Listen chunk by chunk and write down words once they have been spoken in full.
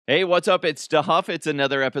Hey, what's up? It's DeHuff. It's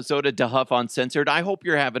another episode of DeHuff Uncensored. I hope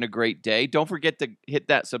you're having a great day. Don't forget to hit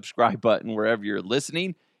that subscribe button wherever you're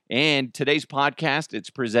listening. And today's podcast, it's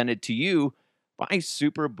presented to you by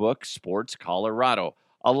Superbook Sports Colorado.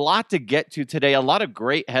 A lot to get to today, a lot of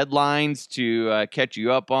great headlines to catch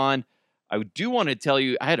you up on. I do want to tell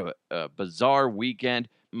you, I had a bizarre weekend.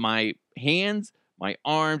 My hands, my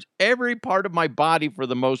arms, every part of my body for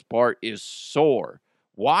the most part is sore.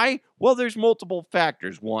 Why? Well, there's multiple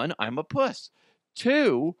factors. One, I'm a puss.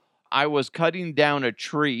 Two, I was cutting down a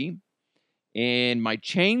tree and my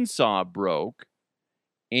chainsaw broke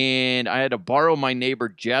and I had to borrow my neighbor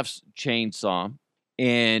Jeff's chainsaw,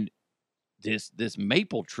 and this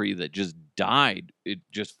maple tree that just died, it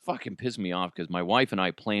just fucking pissed me off because my wife and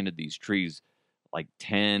I planted these trees like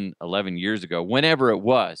 10, 11 years ago, whenever it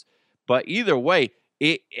was. But either way,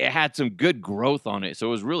 it had some good growth on it, so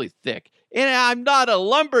it was really thick. And I'm not a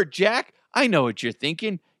lumberjack. I know what you're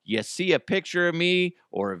thinking. You see a picture of me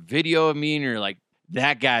or a video of me, and you're like,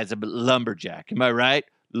 that guy's a lumberjack. Am I right?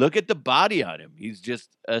 Look at the body on him. He's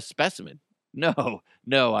just a specimen. No,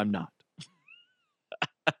 I'm not.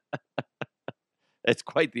 It's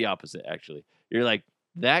quite the opposite, actually. You're like,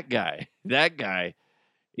 that guy,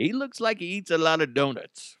 he looks like he eats a lot of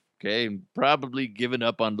donuts, okay? And probably given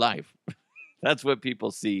up on life. That's what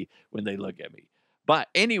people see when they look at me. But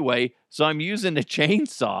anyway, so I'm using a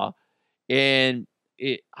chainsaw, and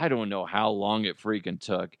I don't know how long it freaking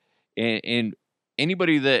took. And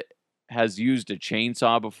anybody that has used a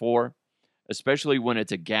chainsaw before, especially when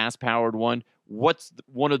it's a gas-powered one, what's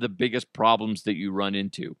one of the biggest problems that you run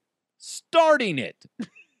into? Starting it.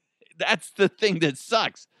 That's the thing that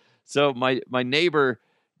sucks. So my neighbor,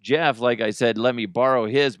 Jeff, like I said, let me borrow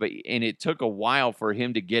his, and it took a while for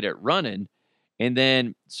him to get it running. And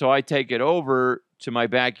then, so I take it over to my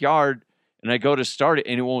backyard, and I go to start it,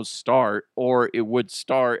 and it won't start, or it would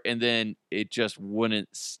start, and then it just wouldn't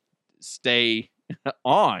stay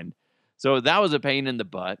on. So that was a pain in the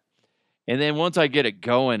butt. And then once I get it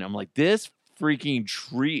going, I'm like, this freaking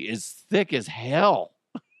tree is thick as hell.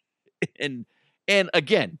 And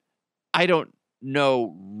again, I don't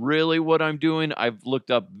know really what I'm doing. I've looked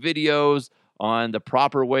up videos on the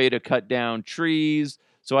proper way to cut down trees,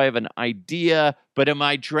 so I have an idea. But am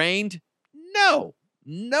I trained? No,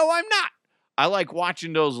 I'm not. I like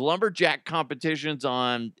watching those lumberjack competitions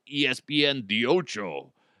on ESPN The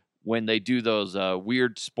Ocho when they do those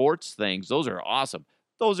weird sports things. Those are awesome.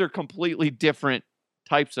 Those are completely different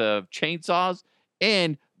types of chainsaws,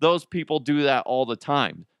 and those people do that all the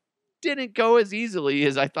time. Didn't go as easily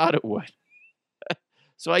as I thought it would.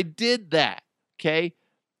 So I did that, okay?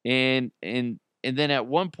 And then at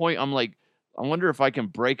one point, I'm like, I wonder if I can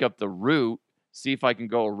break up the root, see if I can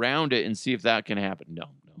go around it and see if that can happen. No,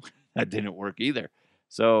 that didn't work either.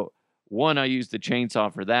 So one, I used the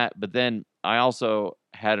chainsaw for that, but then I also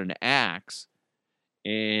had an axe,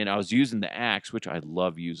 and I was using the axe, which I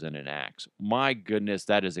love using an axe. My goodness,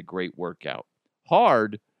 that is a great workout.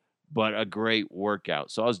 Hard, but a great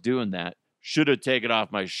workout. So I was doing that. Should have taken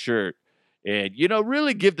off my shirt and,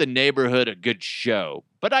 really give the neighborhood a good show.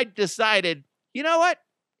 But I decided, you know what?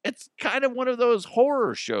 It's kind of one of those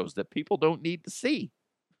horror shows that people don't need to see.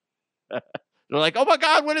 They're like, oh my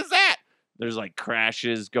God, what is that? There's like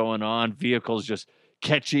crashes going on, vehicles just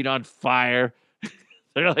catching on fire.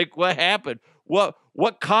 They're like, what happened?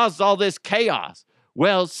 What caused all this chaos?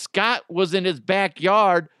 Well, Scott was in his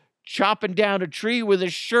backyard chopping down a tree with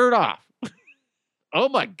his shirt off. Oh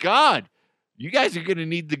my God. You guys are going to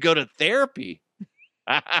need to go to therapy.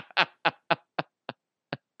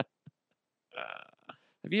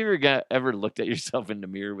 Have you ever looked at yourself in the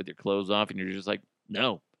mirror with your clothes off and you're just like,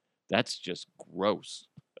 no, that's just gross.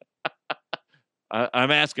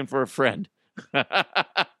 I'm asking for a friend.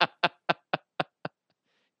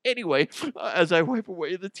 Anyway, as I wipe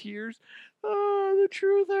away the tears, the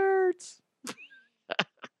truth hurts.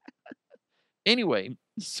 Anyway,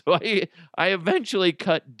 so I eventually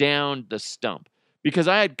cut down the stump because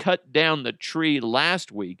I had cut down the tree last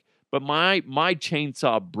week, but my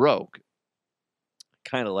chainsaw broke.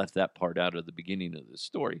 Kind of left that part out of the beginning of the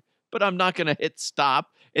story, but I'm not going to hit stop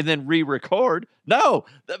and then re-record. No,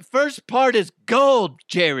 the first part is gold,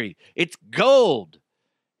 Jerry. It's gold.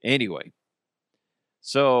 Anyway,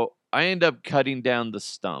 so I end up cutting down the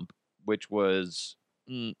stump, which was...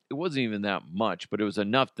 it wasn't even that much, but it was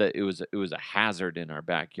enough that it was a hazard in our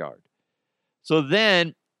backyard. So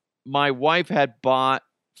then my wife had bought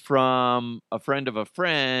from a friend of a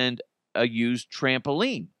friend a used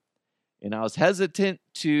trampoline. And I was hesitant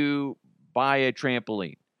to buy a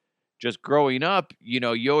trampoline. Just growing up,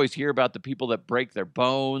 you always hear about the people that break their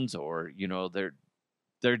bones or,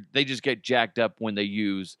 They just get jacked up when they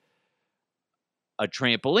use a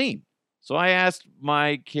trampoline. So I asked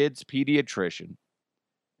my kid's pediatrician,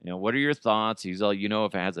 what are your thoughts? He's all,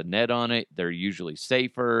 if it has a net on it, they're usually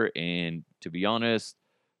safer. And to be honest,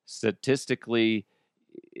 statistically,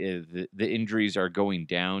 the injuries are going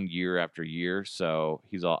down year after year. So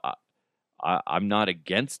he's all, I'm not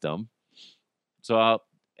against them. So,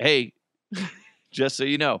 hey, just so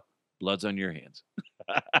you know, blood's on your hands.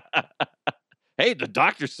 Hey, the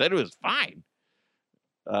doctor said it was fine.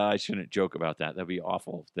 I shouldn't joke about that. That'd be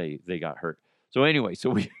awful if they got hurt. So anyway,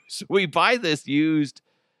 so we buy this used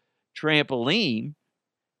trampoline,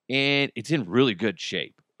 and it's in really good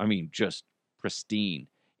shape. I mean, just pristine.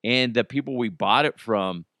 And the people we bought it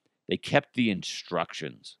from, they kept the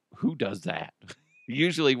instructions. Who does that?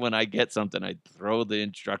 Usually when I get something, I throw the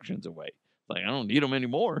instructions away. Like, I don't need them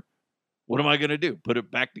anymore. What am I going to do? Put it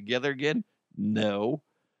back together again? No.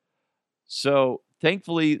 So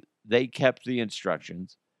thankfully, they kept the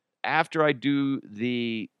instructions. After I do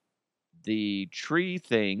the tree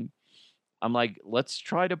thing, I'm like, let's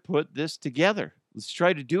try to put this together. Let's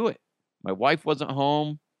try to do it. My wife wasn't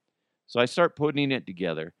home, so I start putting it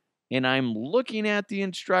together. And I'm looking at the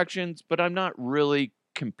instructions, but I'm not really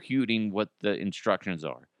computing what the instructions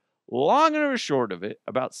are. Long and short of it,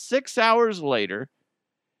 about 6 hours later,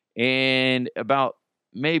 and about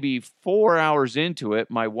maybe 4 hours into it,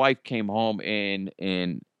 my wife came home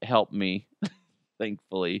and helped me,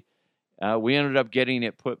 thankfully. We ended up getting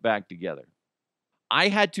it put back together. I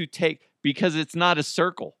had to because it's not a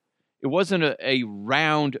circle. It wasn't a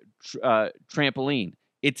round trampoline.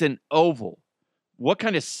 It's an oval. What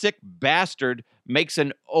kind of sick bastard makes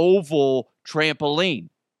an oval trampoline?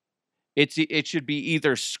 It should be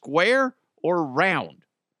either square or round,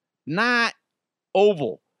 not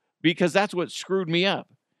oval, because that's what screwed me up.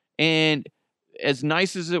 And as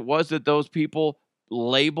nice as it was that those people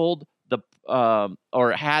labeled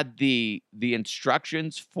or had the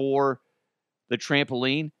instructions for the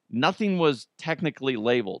trampoline, nothing was technically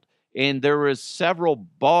labeled. And there was several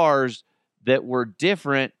bars that were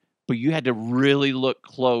different, but you had to really look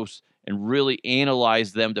close and really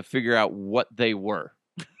analyze them to figure out what they were.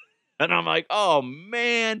 And I'm like, oh,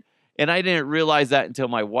 man. And I didn't realize that until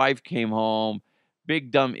my wife came home. Big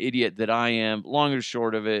dumb idiot that I am. Long and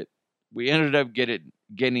short of it, we ended up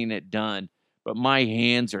getting it done. But my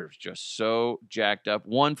hands are just so jacked up.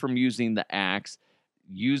 One, from using the axe,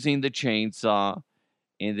 using the chainsaw,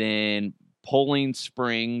 and then pulling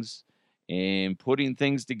springs and putting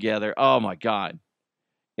things together. Oh, my God.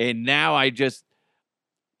 And now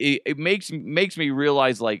it makes me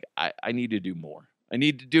realize, like, I need to do more. I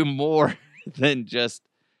need to do more than just,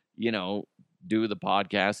 do the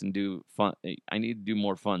podcast and do fun. I need to do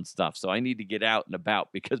more fun stuff. So I need to get out and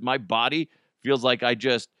about because my body feels like I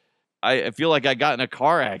feel like I got in a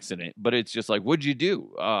car accident, but it's just like, what'd you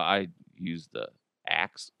do? I used the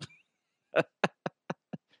axe and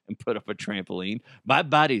put up a trampoline. My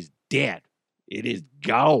body's dead. It is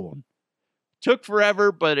gone. Took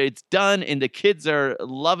forever, but it's done, and the kids are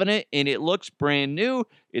loving it, and it looks brand new.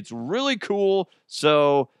 It's really cool.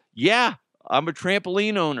 So, yeah, I'm a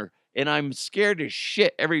trampoline owner, and I'm scared as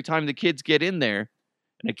shit every time the kids get in there,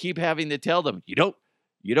 and I keep having to tell them, you don't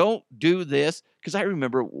do this, because I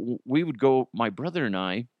remember we would go, my brother and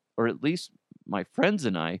I, or at least my friends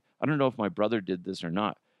and I don't know if my brother did this or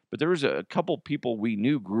not, but there was a couple people we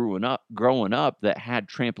knew growing up that had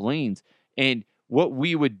trampolines, and what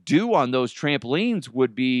we would do on those trampolines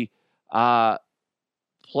would be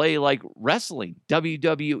play like wrestling,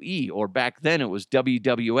 WWE, or back then it was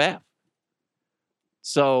WWF.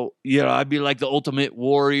 So, I'd be like the Ultimate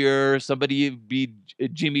Warrior. Somebody would be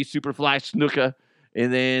Jimmy Superfly Snuka.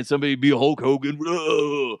 And then somebody would be Hulk Hogan.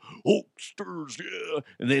 Hulksters, yeah.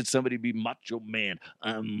 And then somebody would be Macho Man.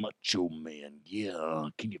 I'm Macho Man, yeah.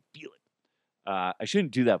 Can you feel it? I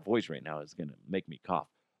shouldn't do that voice right now. It's going to make me cough.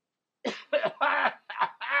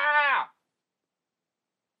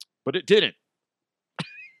 But it didn't.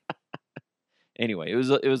 Anyway, it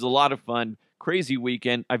was a lot of fun. Crazy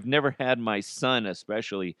weekend. I've never had my son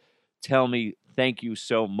especially tell me thank you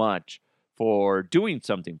so much for doing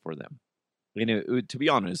something for them. And to be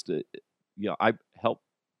honest, I helped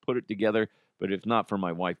put it together, but if not for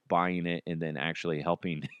my wife buying it and then actually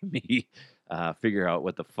helping me figure out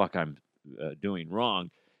what the fuck I'm doing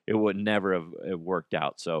wrong, it would never have worked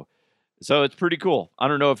out. So it's pretty cool. I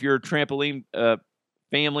don't know if you're a trampoline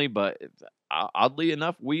family, but oddly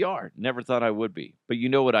enough, we are. Never thought I would be. But you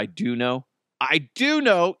know what I do know? You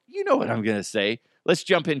know what I'm going to say. Let's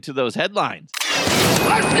jump into those headlines.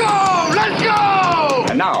 Let's go! Let's go!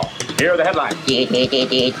 And now, here are the headlines.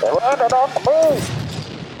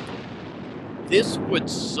 This would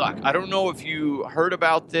suck. I don't know if you heard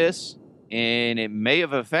about this and it may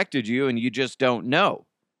have affected you and you just don't know.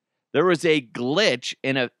 There was a glitch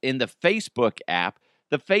in the Facebook app.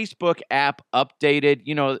 The Facebook app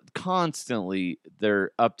updated, constantly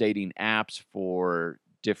they're updating apps for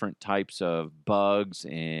different types of bugs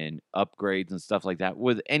and upgrades and stuff like that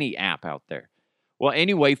with any app out there. Well,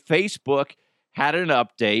 anyway, Facebook had an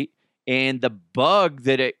update, and the bug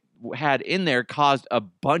that it had in there caused a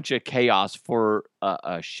bunch of chaos for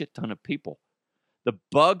a shit ton of people. The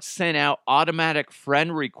bug sent out automatic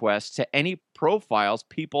friend requests to any profiles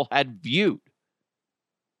people had viewed.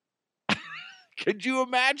 Could you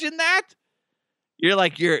imagine that? You're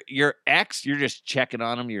like your ex, you're just checking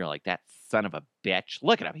on him. You're like, that son of a bitch.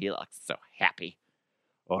 Look at him. He looks so happy.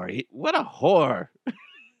 Or, what a whore.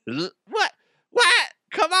 What?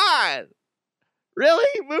 Come on.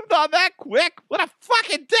 Really? Moved on that quick? What a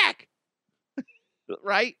fucking dick.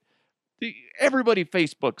 Right? Everybody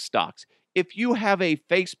Facebook stalks. If you have a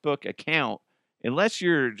Facebook account, unless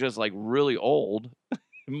you're just like really old,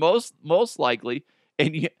 most likely,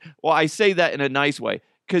 and I say that in a nice way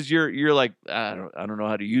because you're like, I don't know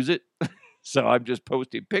how to use it, so I'm just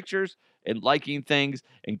posting pictures and liking things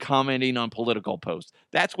and commenting on political posts.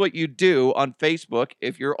 That's what you do on Facebook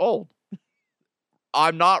if you're old.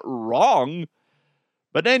 I'm not wrong,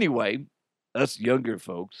 but anyway, us younger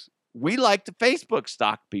folks, we like to Facebook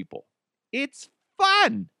stalk people. It's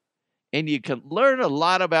fun. And you can learn a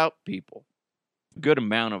lot about people. A good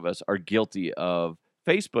amount of us are guilty of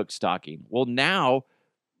Facebook stalking. Well, now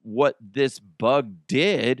what this bug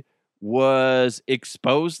did was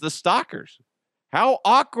expose the stalkers. How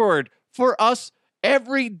awkward for us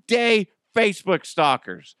everyday Facebook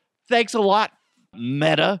stalkers. Thanks a lot,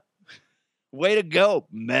 Meta. Way to go,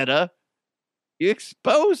 Meta. You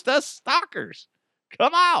exposed us stalkers.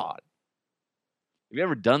 Come on. Have you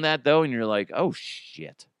ever done that, though, and you're like, oh,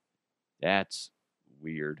 shit. That's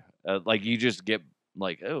weird. Like you just get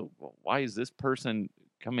like, oh, well, why is this person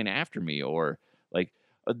coming after me? Or like,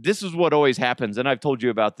 this is what always happens. And I've told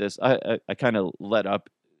you about this. I kind of led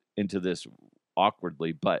up into this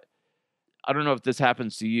awkwardly, but I don't know if this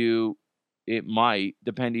happens to you. It might,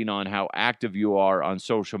 depending on how active you are on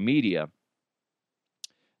social media.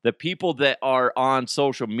 The people that are on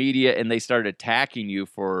social media and they start attacking you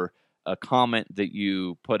for a comment that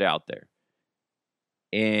you put out there.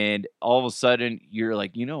 And all of a sudden, you're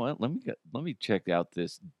like, you know what? Let me check out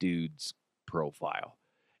this dude's profile.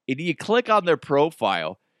 And you click on their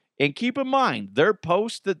profile, and keep in mind, their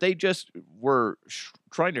post that they just were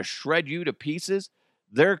trying to shred you to pieces,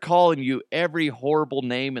 they're calling you every horrible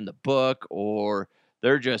name in the book, or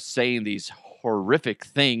they're just saying these horrific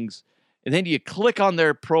things. And then you click on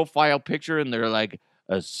their profile picture, and they're like,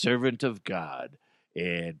 a servant of God,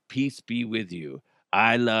 and peace be with you.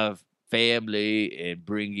 I love family and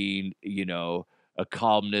bringing, a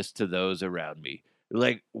calmness to those around me.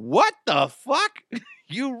 Like, what the fuck?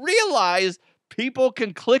 You realize people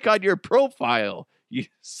can click on your profile, you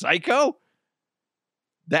psycho?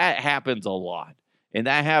 That happens a lot. And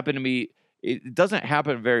that happened to me. It doesn't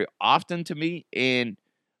happen very often to me. And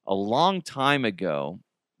a long time ago,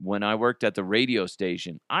 when I worked at the radio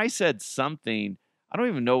station, I said something, I don't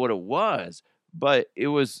even know what it was, but it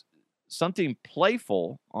was something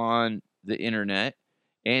playful on the internet,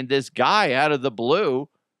 and this guy out of the blue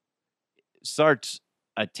starts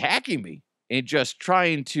attacking me and just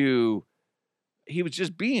he was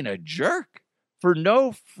just being a jerk for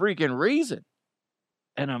no freaking reason.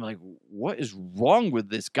 And I'm like, what is wrong with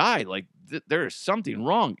this guy? Like, there is something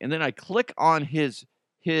wrong. And then I click on his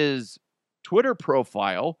Twitter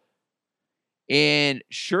profile, and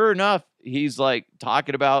sure enough, he's like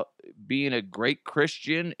talking about being a great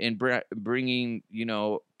Christian and bringing,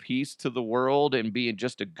 peace to the world and being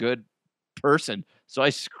just a good person. So I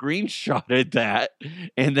screenshotted that,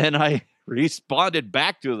 and then I responded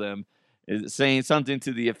back to them saying something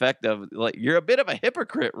to the effect of, like, you're a bit of a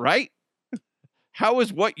hypocrite, right? How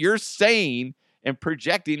is what you're saying and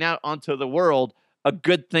projecting out onto the world a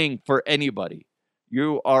good thing for anybody?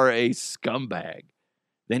 You are a scumbag.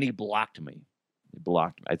 Then he blocked me.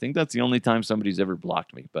 I think that's the only time somebody's ever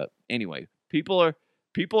blocked me. But anyway, people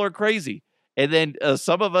are crazy. And then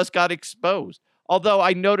some of us got exposed. Although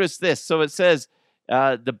I noticed this. So it says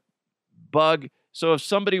the bug. So if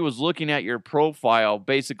somebody was looking at your profile,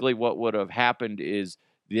 basically what would have happened is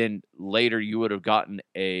then later you would have gotten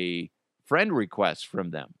a friend request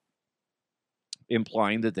from them,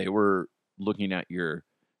 implying that they were looking at your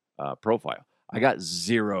profile. I got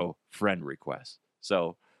 0 friend requests.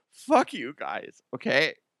 So fuck you guys,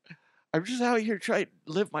 okay? I'm just out here trying to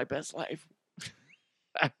live my best life.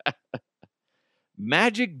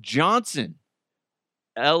 Magic Johnson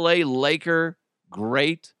LA Laker,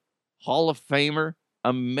 great, Hall of Famer,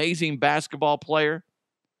 amazing basketball player,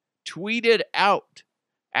 tweeted out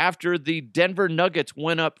after the Denver Nuggets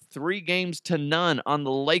went up 3-0 on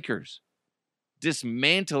the Lakers,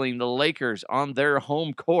 dismantling the Lakers on their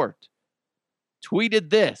home court. Tweeted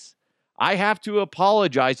this: I have to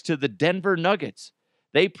apologize to the Denver Nuggets.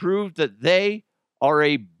 They proved that they are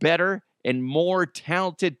a better and more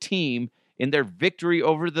talented team in their victory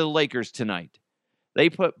over the Lakers tonight. They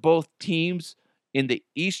put both teams in the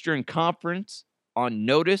Eastern Conference on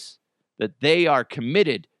notice that they are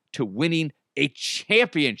committed to winning a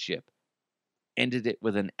championship. Ended it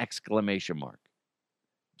with an exclamation mark.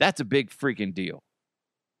 That's a big freaking deal.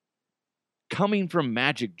 Coming from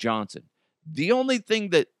Magic Johnson. The only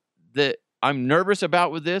thing that I'm nervous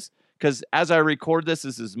about with this, because as I record this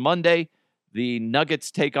is Monday, the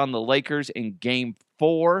Nuggets take on the Lakers in Game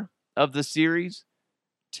 4 of the series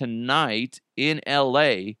tonight in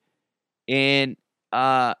LA, and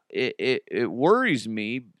it worries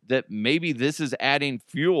me that maybe this is adding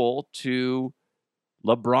fuel to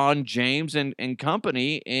LeBron James and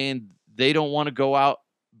company, and they don't want to go out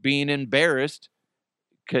being embarrassed.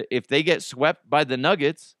 If they get swept by the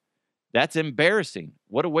Nuggets, that's embarrassing.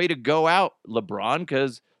 What a way to go out, LeBron,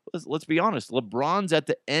 because let's be honest, LeBron's at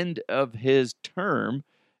the end of his term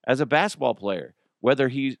as a basketball player. Whether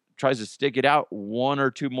he tries to stick it out 1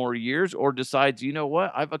 or 2 more years or decides, you know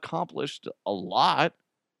what, I've accomplished a lot.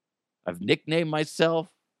 I've nicknamed myself.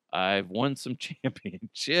 I've won some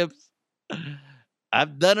championships.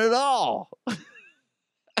 I've done it all.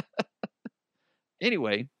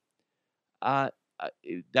 Anyway, that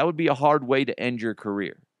would be a hard way to end your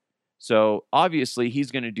career. So obviously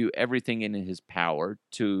he's going to do everything in his power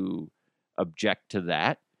to object to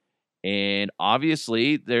that. And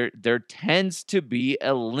obviously there tends to be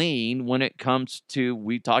a lean when it comes to,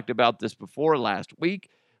 we talked about this before last week,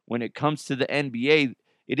 when it comes to the NBA,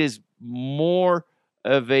 it is more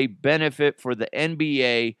of a benefit for the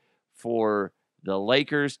NBA for the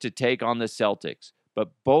Lakers to take on the Celtics. But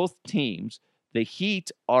both teams, the Heat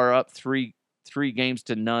are up 3-0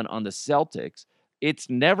 on the Celtics. It's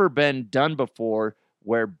never been done before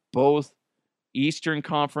where both Eastern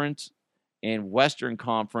Conference and Western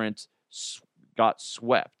Conference got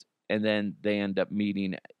swept, and then they end up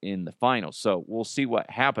meeting in the finals. So we'll see what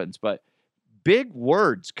happens. But big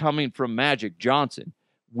words coming from Magic Johnson.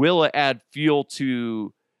 Will it add fuel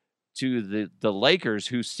to the Lakers,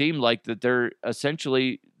 who seem like that they're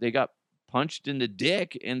essentially, they got punched in the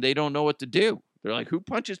dick and they don't know what to do. They're like, who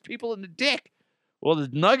punches people in the dick? Well, the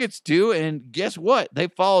Nuggets do, and guess what? They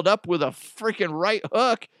followed up with a freaking right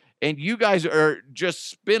hook, and you guys are just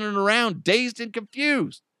spinning around, dazed and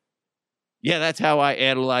confused. Yeah, that's how I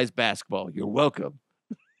analyze basketball. You're welcome.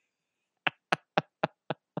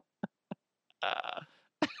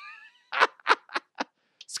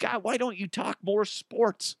 Scott, why don't you talk more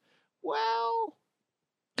sports? Well,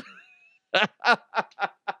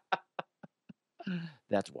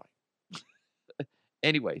 that's why.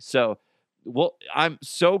 Anyway, so, well, I'm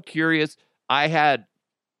so curious. I had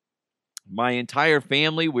my entire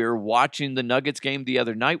family, we were watching the Nuggets game the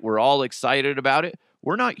other night. We're all excited about it.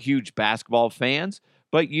 We're not huge basketball fans,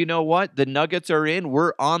 but you know what? The Nuggets are in.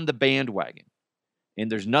 We're on the bandwagon,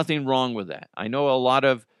 and there's nothing wrong with that. I know a lot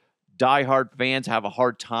of diehard fans have a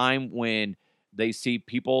hard time when they see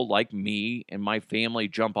people like me and my family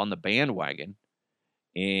jump on the bandwagon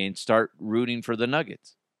and start rooting for the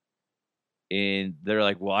Nuggets. And they're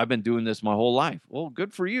like, well, I've been doing this my whole life. Well,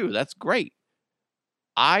 good for you. That's great.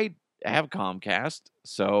 I have Comcast,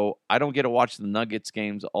 so I don't get to watch the Nuggets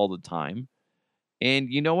games all the time. And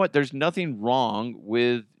you know what? There's nothing wrong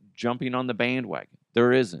with jumping on the bandwagon.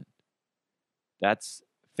 There isn't. That's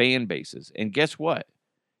fan bases. And guess what?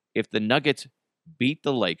 If the Nuggets beat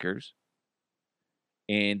the Lakers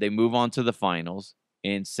and they move on to the finals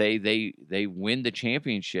and say they win the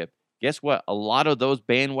championship, guess what? A lot of those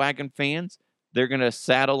bandwagon fans, they're going to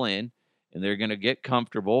saddle in and they're going to get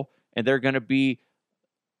comfortable and they're going to be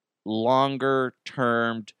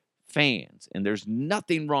longer-termed fans. And there's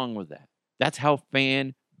nothing wrong with that. That's how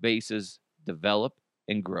fan bases develop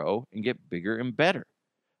and grow and get bigger and better.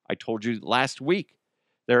 I told you last week,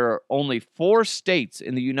 there are only 4 states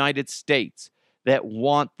in the United States that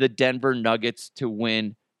want the Denver Nuggets to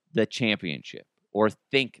win the championship or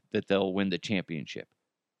think that they'll win the championship.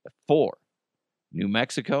 4. New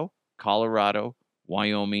Mexico, Colorado,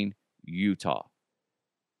 Wyoming, Utah.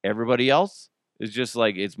 Everybody else is just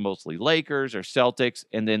like, it's mostly Lakers or Celtics,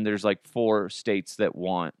 and then there's like 4 states that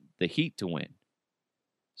want the Heat to win.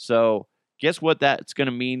 So guess what that's going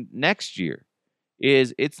to mean next year?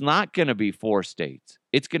 Is it's not going to be 4 states.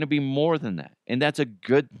 It's going to be more than that. And that's a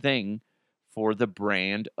good thing for the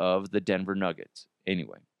brand of the Denver Nuggets.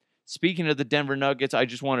 Anyway, speaking of the Denver Nuggets, I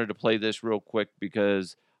just wanted to play this real quick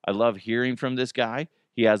because I love hearing from this guy.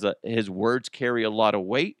 His words carry a lot of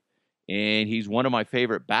weight, and he's one of my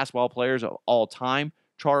favorite basketball players of all time,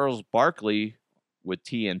 Charles Barkley with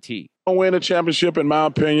TNT. Win a championship, in my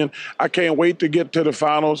opinion. I can't wait to get to the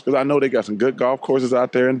finals because I know they got some good golf courses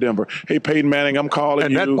out there in Denver. Hey, Peyton Manning, I'm calling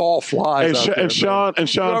and you. And that ball flies and out there, and Sean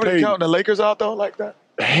you already Payton. counting the Lakers out, though, like that?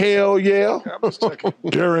 Hell yeah.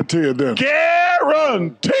 Guaranteed then.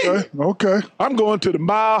 Guaranteed. Okay. I'm going to the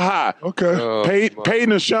Mile High. Okay.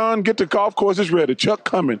 Peyton and Sean, get the golf courses ready. Chuck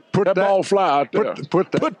coming. Put that ball fly out there.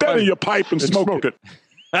 Put that in your pipe and smoke it.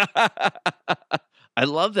 I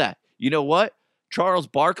love that. You know what? Charles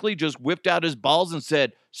Barkley just whipped out his balls and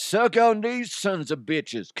said, suck on these sons of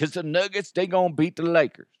bitches, because the Nuggets, they going to beat the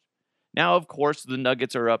Lakers. Now, of course, the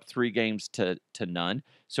Nuggets are up 3 games to none,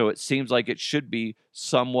 so it seems like it should be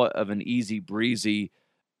somewhat of an easy breezy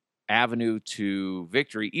avenue to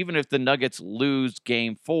victory. Even if the Nuggets lose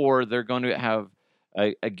game 4, they're going to have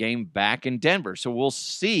a game back in Denver. So we'll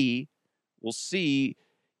see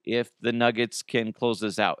if the Nuggets can close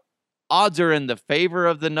this out. Odds are in the favor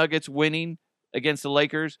of the Nuggets winning against the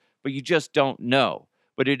Lakers, but you just don't know.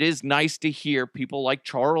 But it is nice to hear people like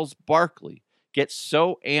Charles Barkley get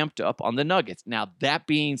so amped up on the Nuggets. Now, that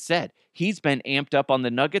being said, he's been amped up on the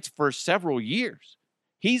Nuggets for several years.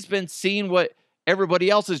 He's been seeing what everybody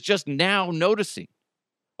else is just now noticing.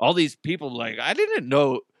 All these people like, I didn't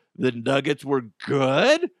know the Nuggets were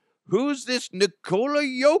good. Who's this Nikola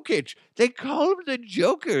Jokic? They call him the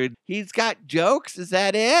Joker. He's got jokes. Is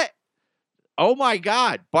that it? Oh, my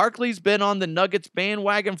God. Barkley's been on the Nuggets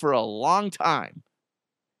bandwagon for a long time.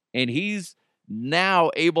 And he's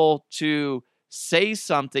now able to say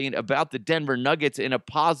something about the Denver Nuggets in a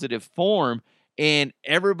positive form. And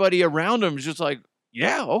everybody around him is just like,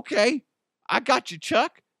 yeah, okay. I got you,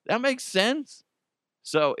 Chuck. That makes sense.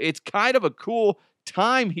 So it's kind of a cool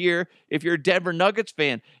time here if you're a Denver Nuggets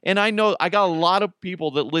fan. And I know I got a lot of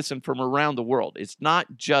people that listen from around the world. It's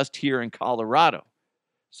not just here in Colorado.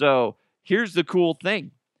 So here's the cool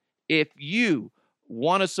thing. If you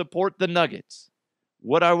want to support the Nuggets,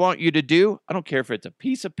 what I want you to do, I don't care if it's a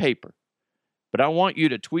piece of paper, but I want you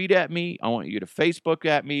to tweet at me. I want you to Facebook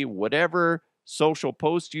at me, whatever social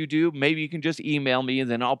post you do. Maybe you can just email me and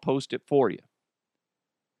then I'll post it for you.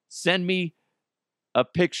 Send me a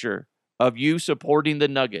picture of you supporting the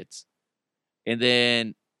Nuggets. And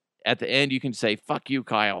then at the end, you can say, fuck you,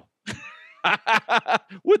 Kyle.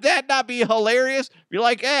 Would that not be hilarious? Be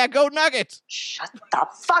like, hey, go Nuggets. Shut the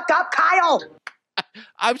fuck up, Kyle.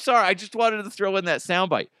 I'm sorry. I just wanted to throw in that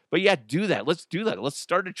soundbite. But yeah, do that. Let's do that. Let's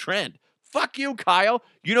start a trend. Fuck you, Kyle.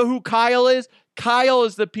 You know who Kyle is? Kyle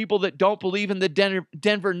is the people that don't believe in the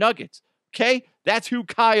Denver Nuggets. Okay? That's who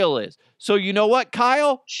Kyle is. So you know what,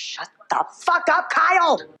 Kyle? Shut the fuck up,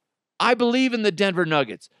 Kyle. I believe in the Denver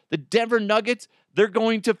Nuggets. The Denver Nuggets, they're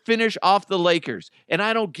going to finish off the Lakers. And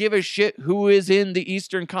I don't give a shit who is in the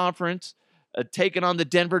Eastern Conference taking on the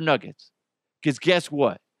Denver Nuggets. Because guess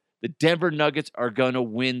what? The Denver Nuggets are going to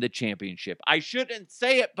win the championship. I shouldn't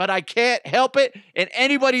say it, but I can't help it. And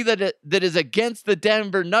anybody that is against the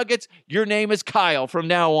Denver Nuggets, your name is Kyle from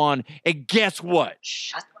now on. And guess what?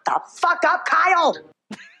 Shut the fuck up, Kyle.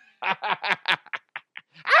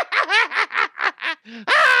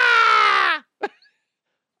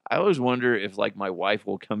 I always wonder if, like, my wife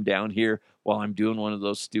will come down here while I'm doing one of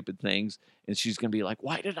those stupid things, and she's going to be like,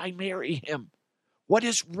 why did I marry him? What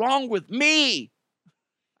is wrong with me?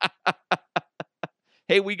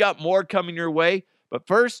 Hey, we got more coming your way, but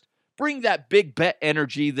first, bring that big bet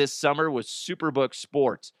energy this summer with Superbook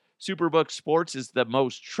Sports. Superbook Sports is the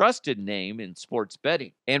most trusted name in sports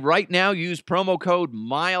betting. And right now, use promo code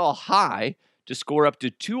MILEHIGH to score up to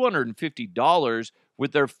 $250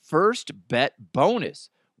 with their first bet bonus.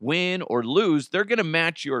 Win or lose, they're going to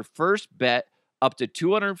match your first bet up to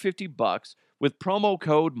 $250 with promo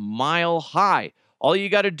code MILEHIGH. All you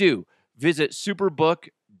got to do, visit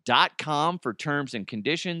superbook.com for terms and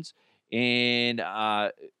conditions, and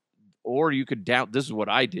or you could this is what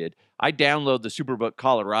I did. I download the Superbook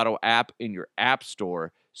Colorado app in your app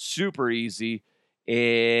store. Super easy.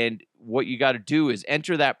 And what you got to do is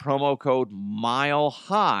enter that promo code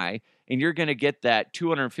MILEHIGH, and you're going to get that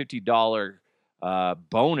 $250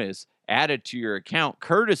 bonus added to your account,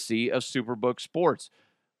 courtesy of Superbook Sports.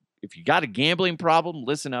 If you got a gambling problem,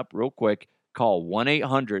 listen up real quick. Call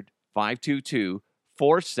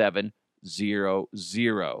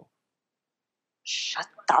 1-800-522-4700. Shut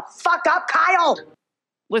the fuck up, Kyle.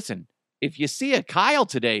 Listen, if you see a Kyle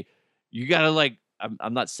today, you got to, like,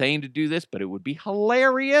 I'm not saying to do this, but it would be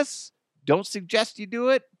hilarious. Don't suggest you do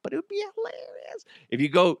it, but it would be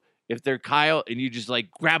hilarious. If they're Kyle and you just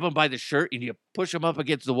like grab them by the shirt and you push them up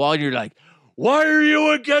against the wall and you're like, why are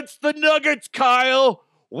you against the Nuggets, Kyle?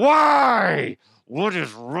 Why? What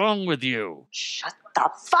is wrong with you? Shut the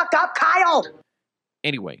fuck up, Kyle!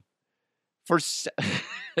 Anyway,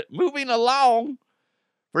 moving along,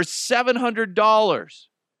 for $700,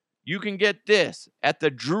 you can get this at the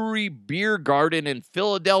Drury Beer Garden in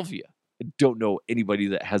Philadelphia. I don't know anybody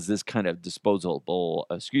that has this kind of disposable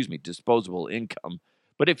income.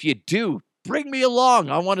 But if you do, bring me along.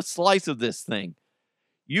 I want a slice of this thing.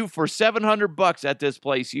 For $700 at this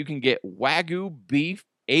place, you can get Wagyu beef,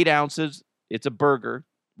 8 ounces. It's a burger,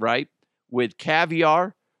 right? With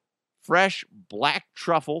caviar, fresh black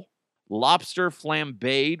truffle, lobster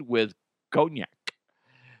flambéed with cognac,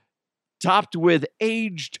 topped with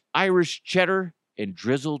aged Irish cheddar and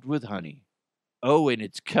drizzled with honey. Oh, and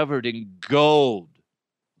it's covered in gold,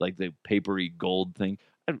 like the papery gold thing.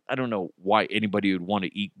 I don't know why anybody would want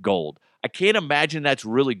to eat gold. I can't imagine that's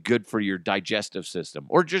really good for your digestive system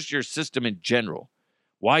or just your system in general.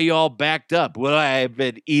 Why you all backed up? Well, I've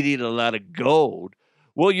been eating a lot of gold.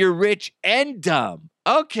 Well, you're rich and dumb.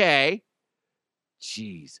 Okay.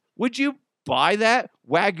 Jeez. Would you buy that?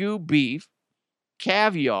 Wagyu beef,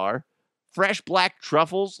 caviar, fresh black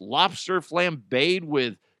truffles, lobster flambéed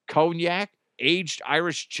with cognac, aged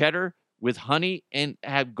Irish cheddar with honey, and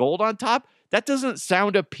have gold on top? That doesn't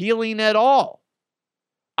sound appealing at all.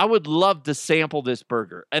 I would love to sample this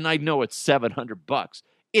burger, and I know it's $700.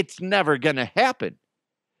 It's never going to happen.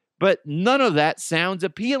 But none of that sounds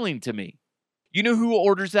appealing to me. You know who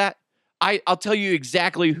orders that? I'll tell you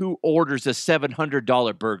exactly who orders a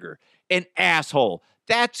 $700 burger. An asshole.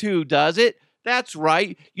 That's who does it. That's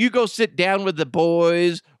right. You go sit down with the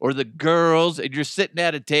boys or the girls, and you're sitting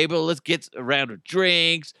at a table. Let's get a round of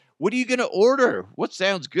drinks. What are you going to order? What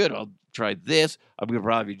sounds good? I'll try this. I'm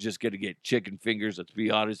probably just going to get chicken fingers. Let's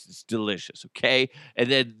be honest. It's delicious, okay?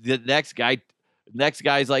 And then the next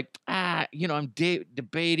guy's like, I'm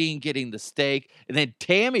debating getting the steak. And then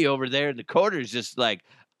Tammy over there in the corner is just like,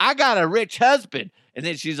 I got a rich husband. And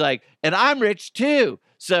then she's like, and I'm rich too.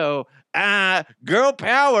 So, girl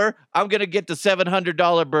power, I'm going to get the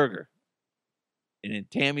 $700 burger. And then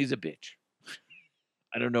Tammy's a bitch.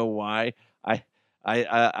 I don't know why. I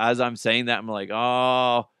as I'm saying that, I'm like,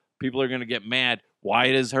 oh, people are going to get mad. Why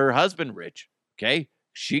is her husband rich? Okay.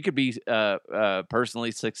 She could be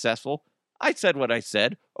personally successful. I said what I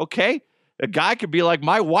said. Okay. A guy could be like,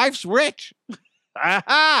 my wife's rich.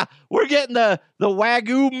 Aha! We're getting the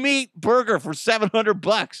Wagyu meat burger for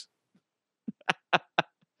 $700.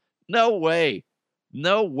 No way.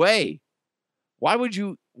 No way. Why would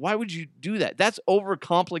you do that? That's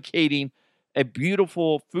overcomplicating a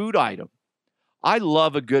beautiful food item. I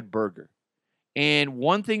love a good burger. And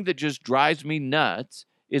one thing that just drives me nuts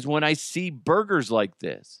is when I see burgers like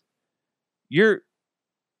this.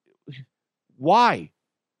 Why?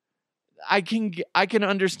 I can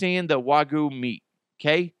understand the Wagyu meat,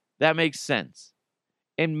 okay? That makes sense.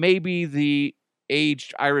 And maybe the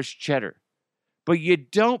aged Irish cheddar. But you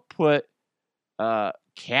don't put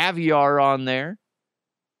caviar on there,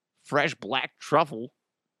 fresh black truffle,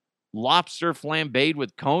 lobster flambéed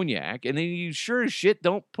with cognac, and then you sure as shit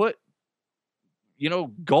don't put,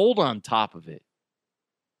 gold on top of it.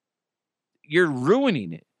 You're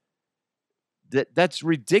ruining it. That's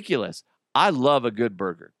ridiculous. I love a good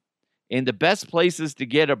burger. And the best places to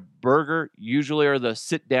get a burger usually are the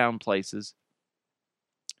sit-down places.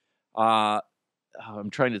 I'm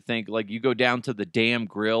trying to think. Like you go down to the Damn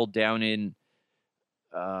Grill down in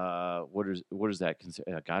what is that?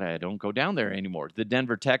 God, I don't go down there anymore. The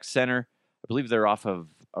Denver Tech Center. I believe they're off of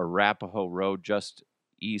Arapahoe Road, just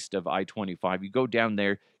east of I-25. You go down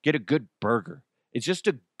there, get a good burger. It's just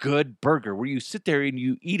a good burger where you sit there and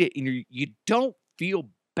you eat it and you don't feel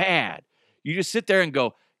bad. You just sit there and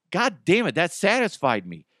go, God damn it, that satisfied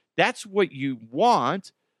me. That's what you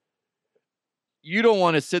want. You don't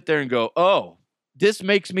want to sit there and go, oh, this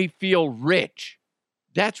makes me feel rich.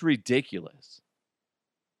 That's ridiculous.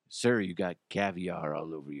 Sir, you got caviar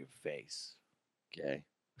all over your face. Okay?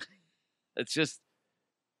 It's just,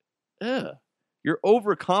 you're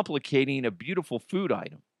overcomplicating a beautiful food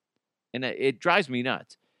item. And it drives me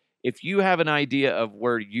nuts. If you have an idea of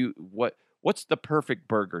what's the perfect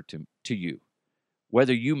burger to you,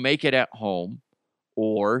 whether you make it at home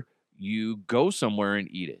or you go somewhere and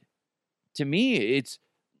eat it. To me, it's,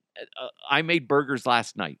 I made burgers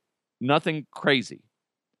last night. Nothing crazy.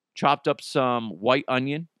 Chopped up some white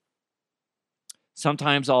onion.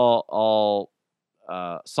 Sometimes I'll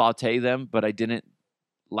saute them, but I didn't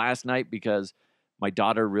last night because My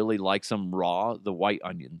daughter really likes them raw, the white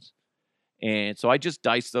onions. And so I just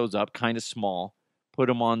diced those up kind of small, put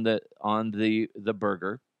them on the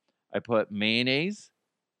burger. I put mayonnaise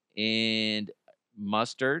and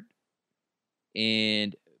mustard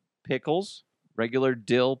and pickles, regular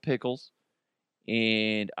dill pickles.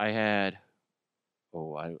 And I had,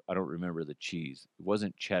 I don't remember the cheese. It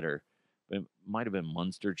wasn't cheddar, but it might have been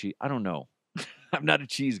Munster cheese. I don't know. I'm not a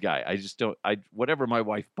cheese guy. I just don't, whatever my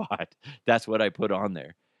wife bought, that's what I put on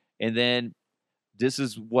there. And then this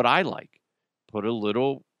is what I like. Put a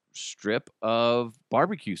little strip of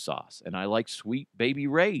barbecue sauce, and I like Sweet Baby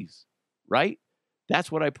Ray's, right?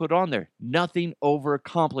 That's what I put on there. Nothing over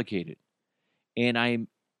complicated. And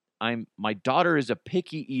my daughter is a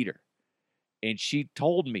picky eater, and she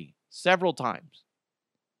told me several times,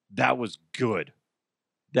 that was good.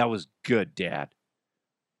 That was good, Dad.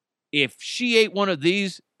 If she ate one of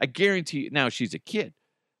these, I guarantee you, now she's a kid,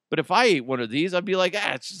 but if I ate one of these, I'd be like,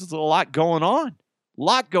 it's just a lot going on.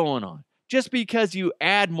 Just because you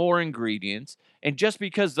add more ingredients and just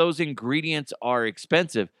because those ingredients are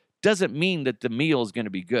expensive doesn't mean that the meal is going to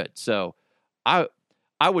be good. So I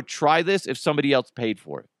would try this if somebody else paid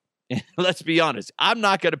for it. Let's be honest. I'm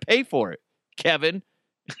not going to pay for it. Kevin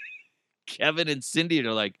and Cindy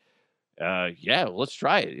are like, yeah, let's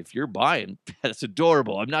try it. If you're buying, that's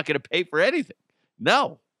adorable. I'm not going to pay for anything.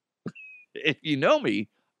 No. If you know me,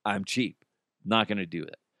 I'm cheap. Not going to do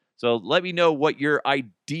that. So let me know what your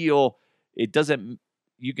ideal,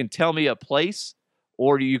 you can tell me a place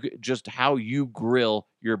or just how you grill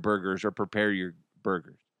your burgers or prepare your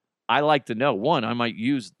burgers. I like to know. One, I might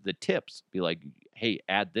use the tips. Be like, hey,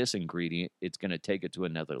 add this ingredient. It's going to take it to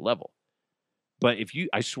another level. But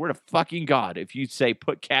I swear to fucking God, if you say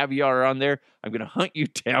put caviar on there, I'm going to hunt you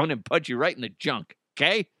down and punch you right in the junk.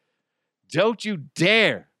 Okay? Don't you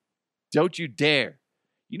dare. Don't you dare.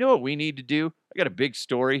 You know what we need to do? I got a big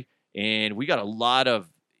story, and we got a lot of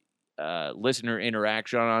listener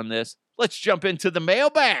interaction on this. Let's jump into the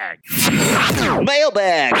mailbag.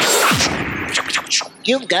 Mailbag.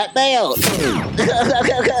 You've got mail.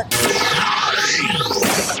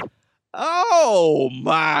 Oh,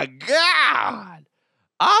 my God.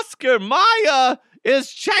 Oscar Mayer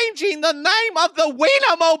is changing the name of the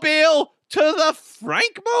Wienermobile to the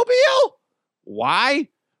Frankmobile? Why?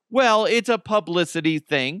 Well, it's a publicity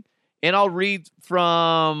thing, and I'll read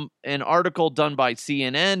from an article done by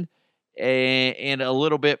CNN and a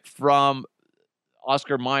little bit from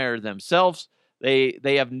Oscar Mayer themselves. They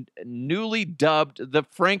have newly dubbed the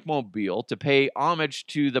Frankmobile to pay homage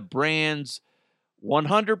to the brand's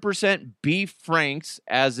 100% beef franks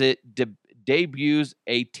as it debuts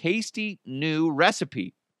a tasty new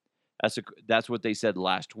recipe. That's what they said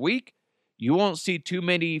last week. You won't see too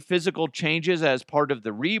many physical changes as part of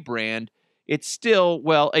the rebrand. It's still,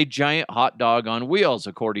 a giant hot dog on wheels,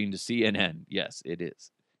 according to CNN. Yes, it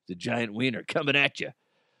is. It's a giant wiener coming at you.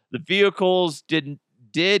 The vehicles did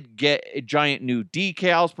get a giant new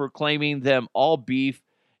decals proclaiming them all beef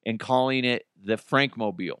and calling it the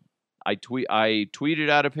Frankmobile. I tweeted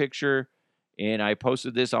out a picture, and I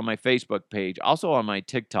posted this on my Facebook page, also on my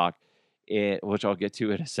TikTok, which I'll get to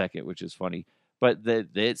in a second, which is funny. But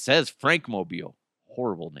it says Frankmobile.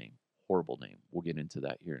 Horrible name. We'll get into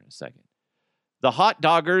that here in a second. The hot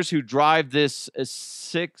doggers who drive the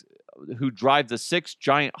 6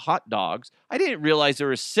 giant hot dogs. I didn't realize there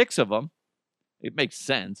were 6 of them. It makes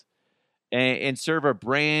sense. And serve a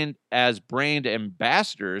brand as brand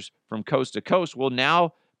ambassadors from coast to coast will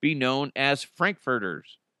now be known as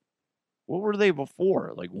Frankfurters. What were they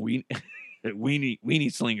before? Like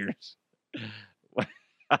weenie slingers.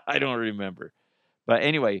 I don't remember. But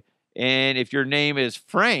anyway, and if your name is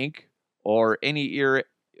Frank or any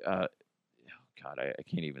I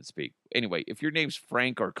can't even speak. Anyway, if your name's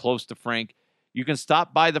Frank or close to Frank, you can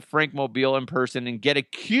stop by the Frankmobile in person and get a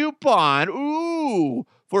coupon,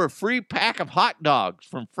 for a free pack of hot dogs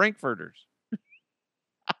from Frankfurters.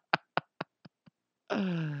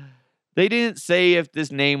 They didn't say if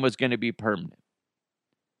this name was going to be permanent.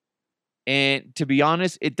 And to be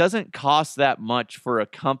honest, it doesn't cost that much for a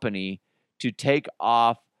company to take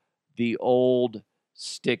off the old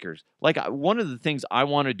stickers. Like one of the things I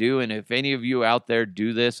want to do, and if any of you out there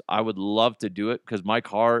do this, I would love to do it because my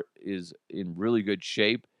car is in really good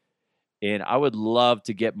shape. And I would love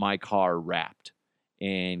to get my car wrapped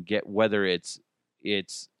and get whether it's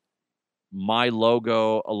my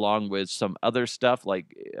logo along with some other stuff like,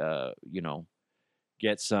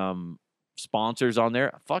 get some sponsors on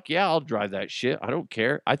there. Fuck yeah, I'll drive that shit. I don't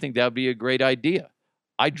care. I think that would be a great idea.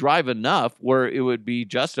 I drive enough where it would be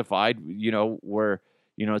justified, where,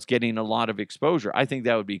 it's getting a lot of exposure. I think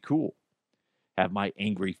that would be cool. have my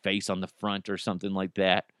angry face on the front or something like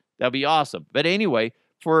that. That'd be awesome. But anyway,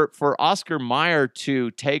 for Oscar Mayer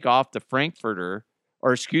to take off the Frankfurter,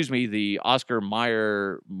 or excuse me, the Oscar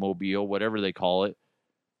Mayer mobile, whatever they call it,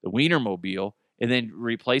 the Wienermobile, and then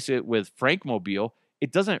replace it with Frankmobile,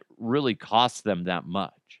 it doesn't really cost them that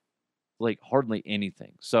much, like hardly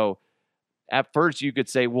anything. So at first you could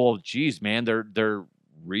say, well, geez, man, they're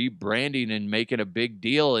rebranding and making a big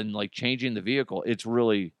deal and like changing the vehicle. It's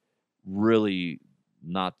really, really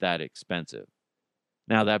not that expensive.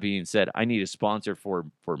 Now, that being said, I need a sponsor for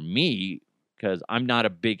me because I'm not a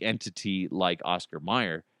big entity like Oscar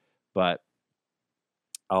Mayer, but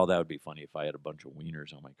oh, that would be funny if I had a bunch of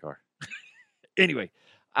wieners on my car. Anyway,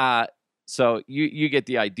 so you get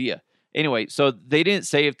the idea. Anyway, so they didn't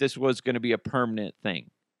say if this was going to be a permanent thing.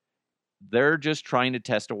 They're just trying to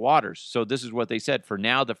test the waters. So this is what they said. For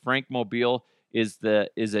now, the Frankmobile is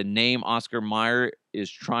a name Oscar Mayer is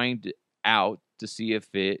trying out to see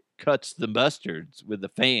if it cuts the mustards with the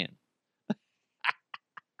fan.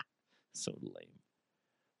 So lame.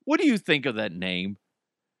 What do you think of that name?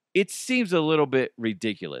 It seems a little bit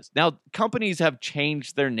ridiculous. Now, companies have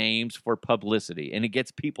changed their names for publicity, and it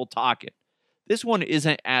gets people talking. This one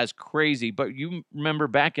isn't as crazy, but you remember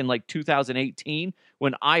back in like 2018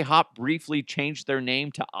 when IHOP briefly changed their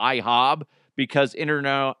name to IHOB because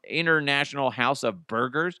International House of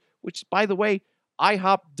Burgers, which, by the way,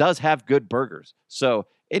 IHOP does have good burgers. So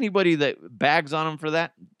anybody that bags on them for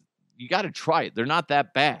that, you got to try it. They're not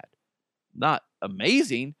that bad. Not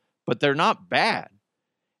amazing, but they're not bad.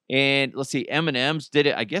 And let's see, M&M's did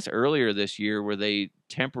it, I guess, earlier this year where they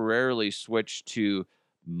temporarily switched to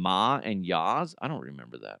Ma and Yaz. I don't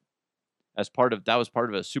remember that. That was part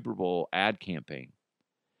of a Super Bowl ad campaign.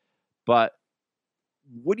 But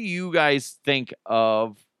what do you guys think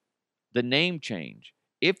of the name change?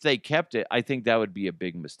 If they kept it, I think that would be a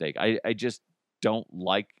big mistake. I just don't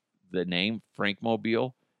like the name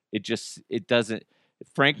Frankmobile. It doesn't.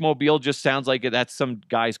 Frankmobile just sounds like that's some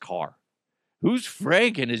guy's car. Who's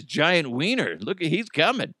Frank and his giant wiener? Look, he's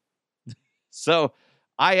coming. So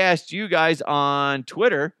I asked you guys on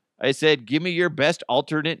Twitter, I said, give me your best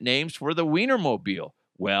alternate names for the Wienermobile.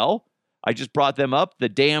 Well, I just brought them up. The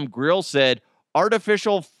damn grill said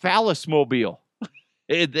artificial phallusmobile.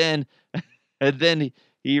 and then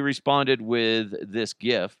he responded with this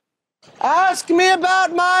gif. Ask me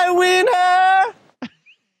about my wiener.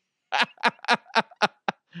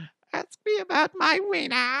 Ask me about my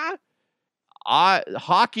wiener.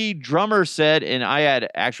 Hockey drummer said, and I had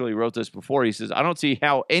actually wrote this before, he says, I don't see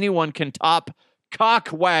how anyone can top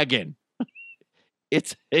Cockwagon.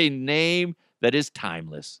 It's a name that is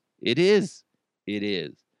timeless. It is.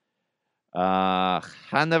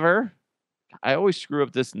 Hanover. I always screw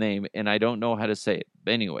up this name, and I don't know how to say it.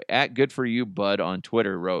 But anyway, at Good For You Bud on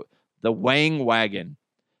Twitter wrote, the Wang Wagon.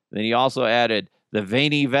 Then he also added, the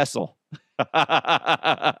Veiny Vessel.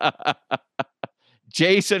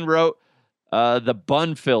 Jason wrote, the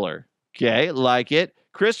Bun Filler. Okay, like it.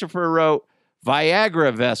 Christopher wrote,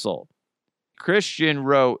 Viagra Vessel. Christian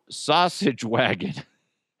wrote, Sausage Wagon.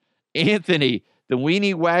 Anthony, the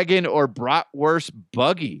Weenie Wagon or Bratwurst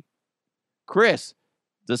Buggy. Chris,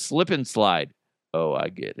 the Slip and Slide. Oh, I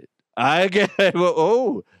get it.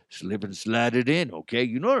 Oh, slip and slide it in. Okay,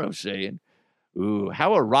 you know what I'm saying. Ooh,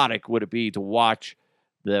 how erotic would it be to watch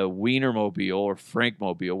the Wienermobile or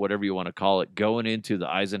Frankmobile, whatever you want to call it, going into the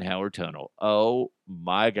Eisenhower Tunnel. Oh,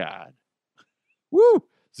 my God. Woo!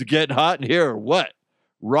 Is it getting hot in here or what?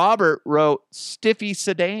 Robert wrote Stiffy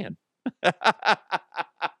Sedan.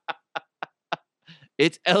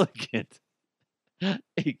 It's elegant,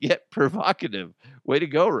 yet provocative. Way to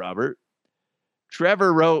go, Robert.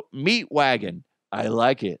 Trevor wrote Meat Wagon. I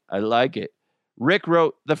like it. Rick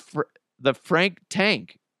wrote the Frank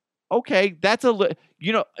Tank. Okay, that's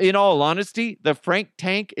in all honesty, the Frank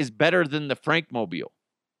Tank is better than the Frankmobile.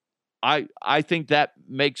 I think that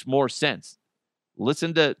makes more sense.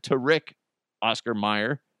 Listen to Rick, Oscar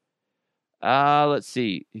Mayer. Let's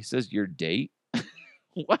see. He says your date.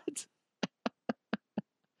 What?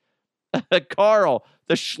 Carl,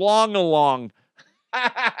 the schlong-along.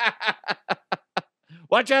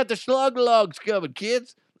 Watch out, the schlong-along's coming,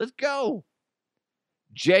 kids. Let's go.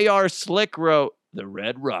 J.R. Slick wrote, the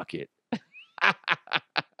Red Rocket.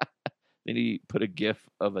 Then he put a gif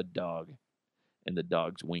of a dog, and the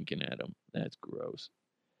dog's winking at him. That's gross.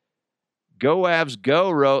 Go Avs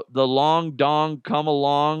Go wrote, the Long Dong come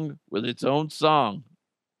along with its own song.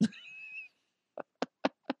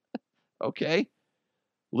 Okay.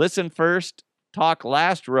 Listen First, Talk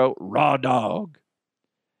Last wrote, Raw Dog.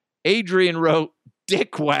 Adrian wrote,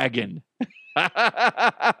 Dick Wagon.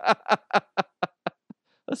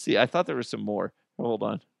 Let's Let's see. I thought there was some more. Hold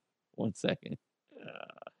on 1 second.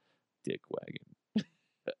 Dick wagon.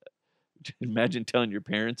 Imagine telling your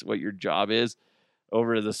parents what your job is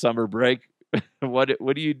over the summer break. What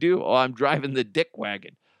do you do? Oh, I'm driving the dick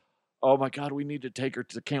wagon. Oh my God, we need to take her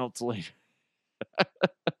to counseling.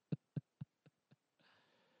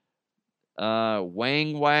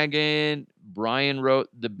 Wang wagon. Brian wrote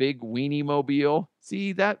the big Wienermobile.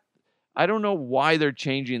 See that? I don't know why they're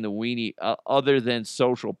changing the weenie other than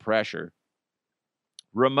social pressure.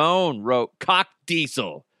 Ramon wrote cock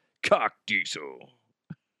diesel. Cock diesel.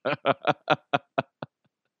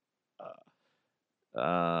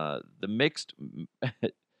 The mixed.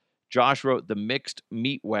 Josh wrote the mixed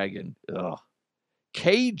meat wagon. Ugh.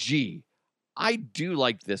 KG. I do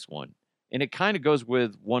like this one. And it kind of goes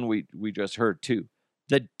with one we just heard too.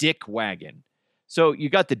 The dick wagon. So you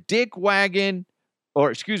got the dick wagon,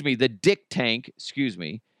 or excuse me, the dick tank, excuse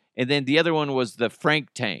me. And then the other one was the Frank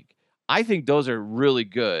tank. I think those are really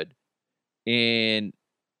good. And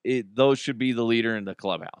those should be the leader in the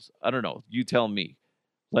clubhouse. I don't know. You tell me.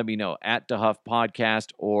 Let me know at DeHuff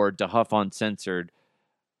Podcast or DeHuff Uncensored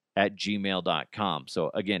at gmail.com.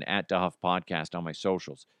 So again, at DeHuff Podcast on my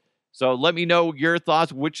socials. So let me know your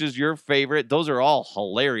thoughts. Which is your favorite? Those are all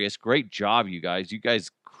hilarious. Great job, you guys. You guys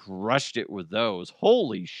crushed it with those.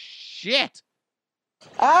 Holy shit.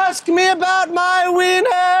 Ask me about my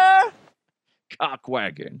wiener.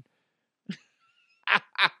 Cockwagon.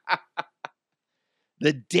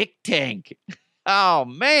 The dick tank. Oh,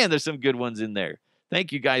 man, there's some good ones in there.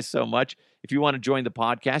 Thank you guys so much. If you want to join the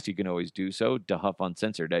podcast, you can always do so.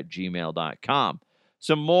 DeHuffUncensored at gmail.com.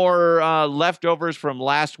 Some more leftovers from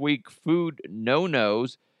last week, food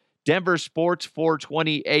no-nos. Denver Sports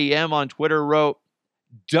 420 AM on Twitter wrote,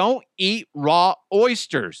 don't eat raw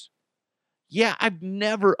oysters. Yeah, I've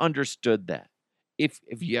never understood that. If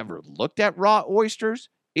you ever looked at raw oysters,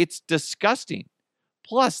 it's disgusting.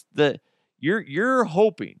 Plus, you're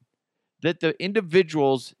hoping that the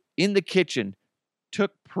individuals in the kitchen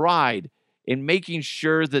took pride in making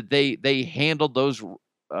sure that they handled those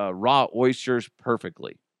raw oysters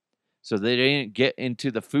perfectly, so they didn't get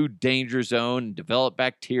into the food danger zone and develop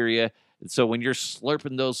bacteria. And so when you're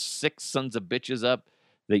slurping those sick sons of bitches up,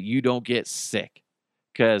 that you don't get sick.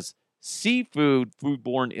 Because seafood,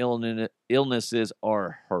 foodborne illnesses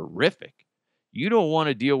are horrific. You don't want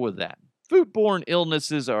to deal with that. Foodborne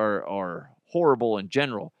illnesses are horrible in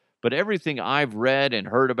general, but everything I've read and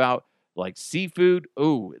heard about, like seafood,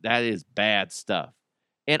 ooh, that is bad stuff.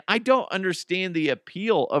 And I don't understand the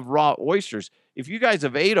appeal of raw oysters. If you guys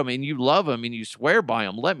have ate them and you love them and you swear by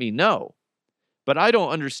them, let me know. But I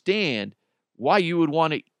don't understand why you would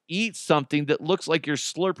want to eat something that looks like you're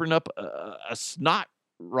slurping up a snot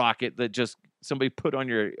rocket that just somebody put on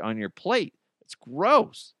your plate. It's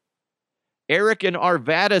gross. Eric in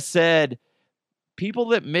Arvada said, people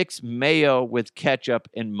that mix mayo with ketchup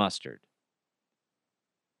and mustard.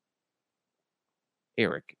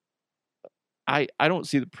 Eric, I don't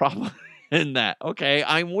see the problem in that. Okay,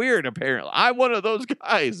 I'm weird, apparently. I'm one of those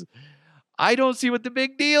guys. I don't see what the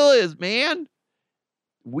big deal is, man.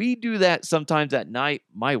 We do that sometimes at night.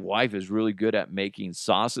 My wife is really good at making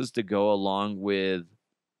sauces to go along with,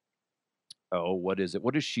 what is it?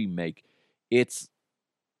 What does she make? It's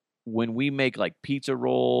when we make like pizza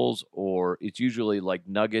rolls, or it's usually like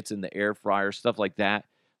nuggets in the air fryer, stuff like that.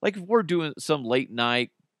 Like if we're doing some late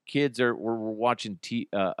night, we're watching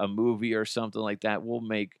a movie or something like that, we'll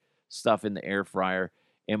make stuff in the air fryer,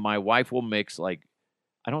 and my wife will mix, like,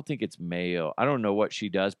 I don't think it's mayo. I don't know what she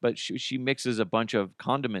does, but she mixes a bunch of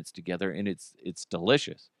condiments together, and it's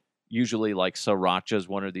delicious. Usually like sriracha is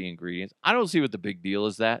one of the ingredients. I don't see what the big deal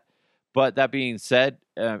is that. But that being said,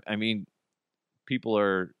 I mean, people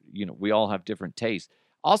are, we all have different tastes.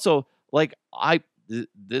 Also, like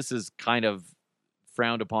this is kind of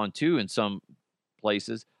frowned upon too in some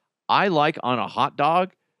places. I like on a hot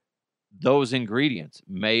dog those ingredients: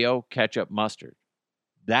 mayo, ketchup, mustard.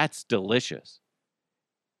 That's delicious.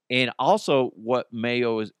 And also what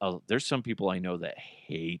mayo is, there's some people I know that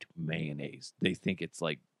hate mayonnaise. They think it's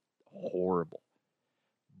like horrible.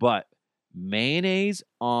 But mayonnaise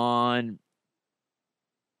on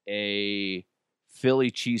a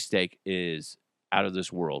Philly cheesesteak is out of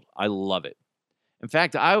this world. I love it. In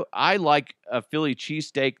fact, I like a Philly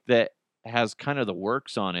cheesesteak that has kind of the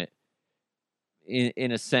works on it.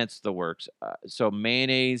 In a sense, the works. So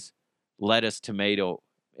mayonnaise, lettuce, tomato,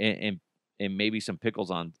 and maybe some pickles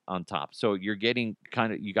on top. So you're getting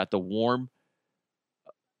you got the warm,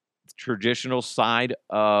 traditional side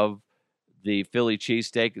of the Philly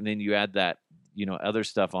cheesesteak, and then you add that other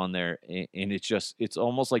stuff on there. And it's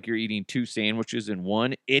almost like you're eating 2 sandwiches in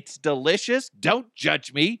one. It's delicious. Don't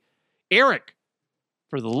judge me. Eric,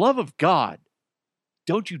 for the love of God,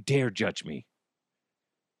 don't you dare judge me.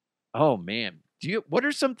 Oh, man. What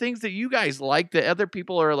are some things that you guys like that other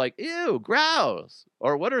people are like, ew, gross?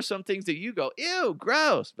 Or what are some things that you go, ew,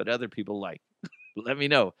 gross, but other people like? Let me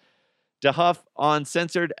know.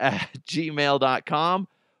 DeHuffUncensored@gmail.com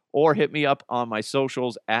or hit me up on my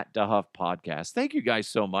socials at DeHuff Podcast. Thank you guys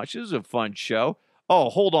so much. This is a fun show. Oh,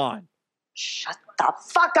 hold on. Shut the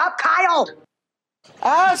fuck up, Kyle!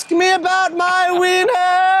 Ask me about my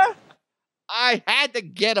wiener. I had to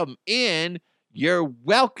get them in. You're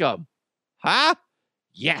welcome. Huh?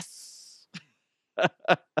 Yes.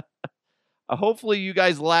 Hopefully you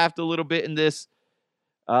guys laughed a little bit in this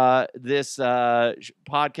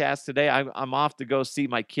podcast today. I'm off to go see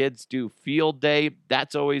my kids do field day.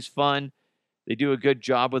 That's always fun. They do a good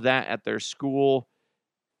job with that at their school.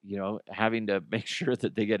 Having to make sure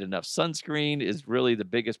that they get enough sunscreen is really the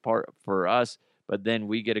biggest part for us. But then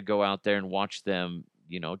we get to go out there and watch them,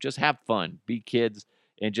 just have fun, be kids,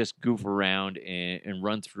 and just goof around and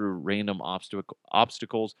run through random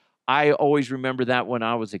obstacles. I always remember that when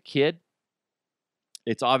I was a kid.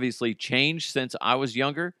 It's obviously changed since I was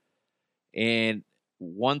younger. And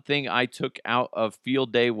one thing I took out of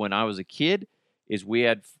field day when I was a kid is we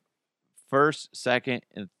had first, second,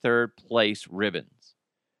 and third place ribbons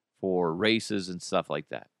for races and stuff like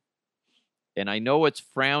that. And I know it's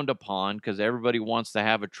frowned upon because everybody wants to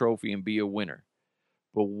have a trophy and be a winner.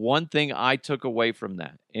 But one thing I took away from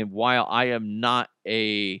that, and while I am not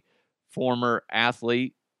a former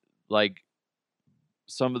athlete like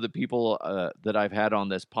some of the people that I've had on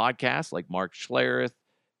this podcast, like Mark Schlereth,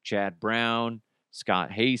 Chad Brown,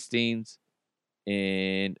 Scott Hastings,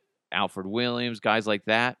 and Alfred Williams, guys like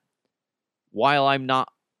that, while I'm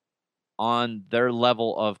not on their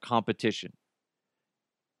level of competition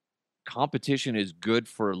is good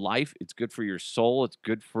for life. It's good for your soul. It's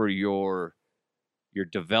good for your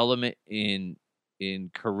development in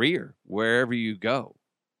career, wherever you go.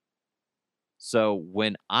 So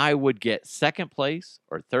when I would get second place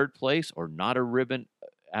or third place or not a ribbon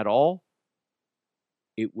at all,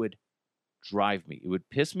 it would drive me. It would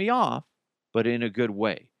piss me off, but in a good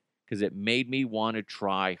way, because it made me want to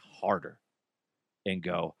try harder and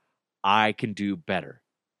go, I can do better.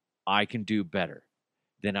 I can do better.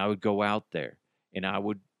 Then I would go out there and I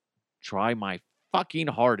would try my fucking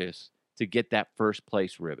hardest to get that first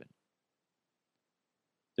place ribbon.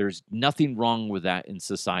 There's nothing wrong with that in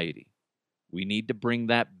society. We need to bring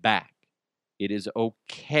that back. It is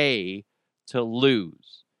okay to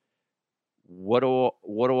lose. What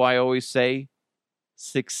do I always say?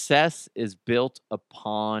 Success is built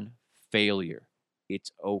upon failure.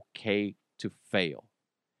 It's okay to fail.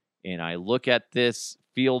 And I look at this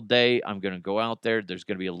field day. I'm going to go out there. There's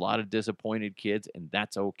going to be a lot of disappointed kids, and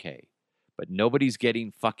that's okay. But nobody's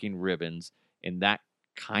getting fucking ribbons, and that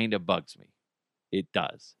kind of bugs me. It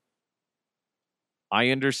does. I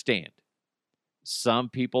understand. Some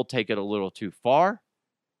people take it a little too far,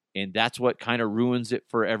 and that's what kind of ruins it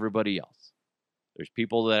for everybody else. There's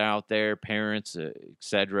people that are out there, parents,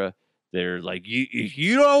 etc. They're like, if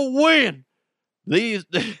you don't win this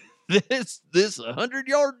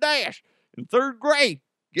 100-yard dash in third grade,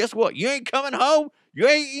 guess what? You ain't coming home. You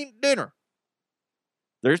ain't eating dinner.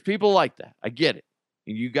 There's people like that. I get it.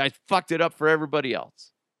 And you guys fucked it up for everybody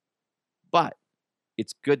else. But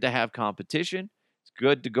it's good to have competition. It's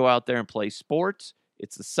good to go out there and play sports.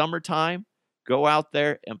 It's the summertime. Go out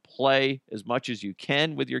there and play as much as you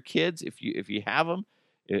can with your kids if you have them.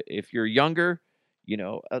 If you're younger,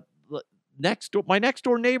 my next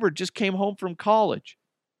door neighbor just came home from college.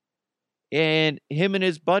 And him and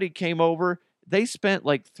his buddy came over. They spent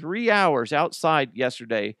like 3 hours outside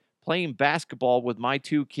yesterday playing basketball with my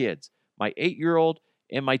 2 kids, my 8-year-old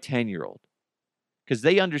and my 10-year-old, because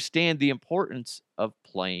they understand the importance of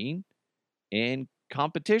playing and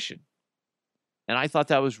competition. And I thought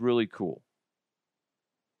that was really cool.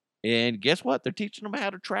 And guess what? They're teaching them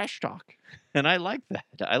how to trash talk. And I like that.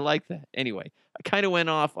 Anyway, I kind of went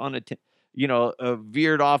off on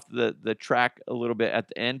veered off the track a little bit at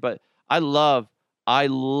the end, but I love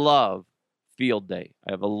field day.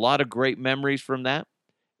 I have a lot of great memories from that.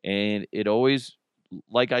 And it always,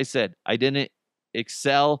 like I said, I didn't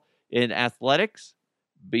excel in athletics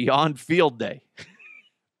beyond field day.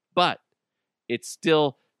 But it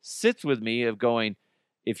still sits with me of going,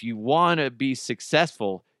 if you want to be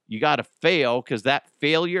successful, you got to fail, because that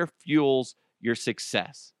failure fuels your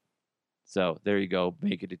success. So there you go.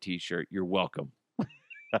 Make it a t-shirt. You're welcome.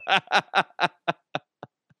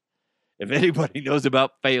 If anybody knows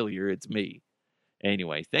about failure, it's me.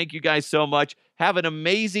 Anyway, thank you guys so much. Have an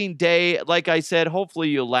amazing day. Like I said, hopefully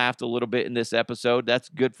you laughed a little bit in this episode. That's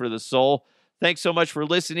good for the soul. Thanks so much for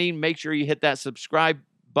listening. Make sure you hit that subscribe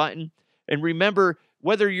button. And remember,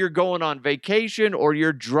 whether you're going on vacation or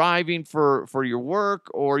you're driving for your work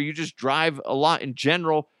or you just drive a lot in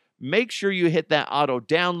general, make sure you hit that auto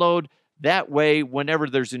download. That way, whenever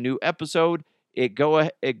there's a new episode, it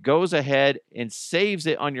goes ahead and saves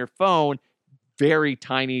it on your phone. Very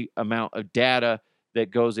tiny amount of data that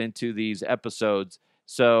goes into these episodes,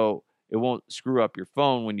 so it won't screw up your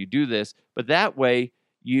phone when you do this. But that way,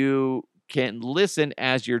 you can listen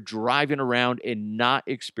as you're driving around and not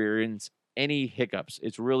experience any hiccups.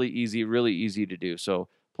 It's really easy to do. So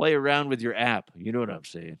play around with your app. You know what I'm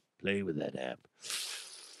saying? Play with that app.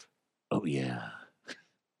 Oh, yeah.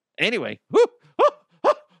 Anyway,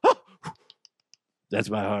 that's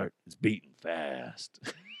my heart. It's beating fast.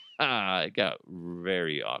 It got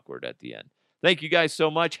very awkward at the end. Thank you guys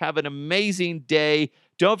so much. Have an amazing day.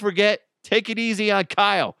 Don't forget, take it easy on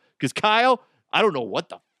Kyle. Because Kyle, I don't know what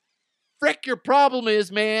the frick your problem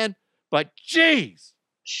is, man. But jeez.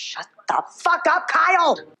 Shut the fuck up,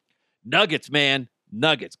 Kyle! Nuggets, man.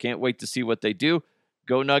 Nuggets. Can't wait to see what they do.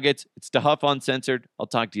 Go Nuggets. It's the Huff Uncensored. I'll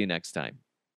talk to you next time.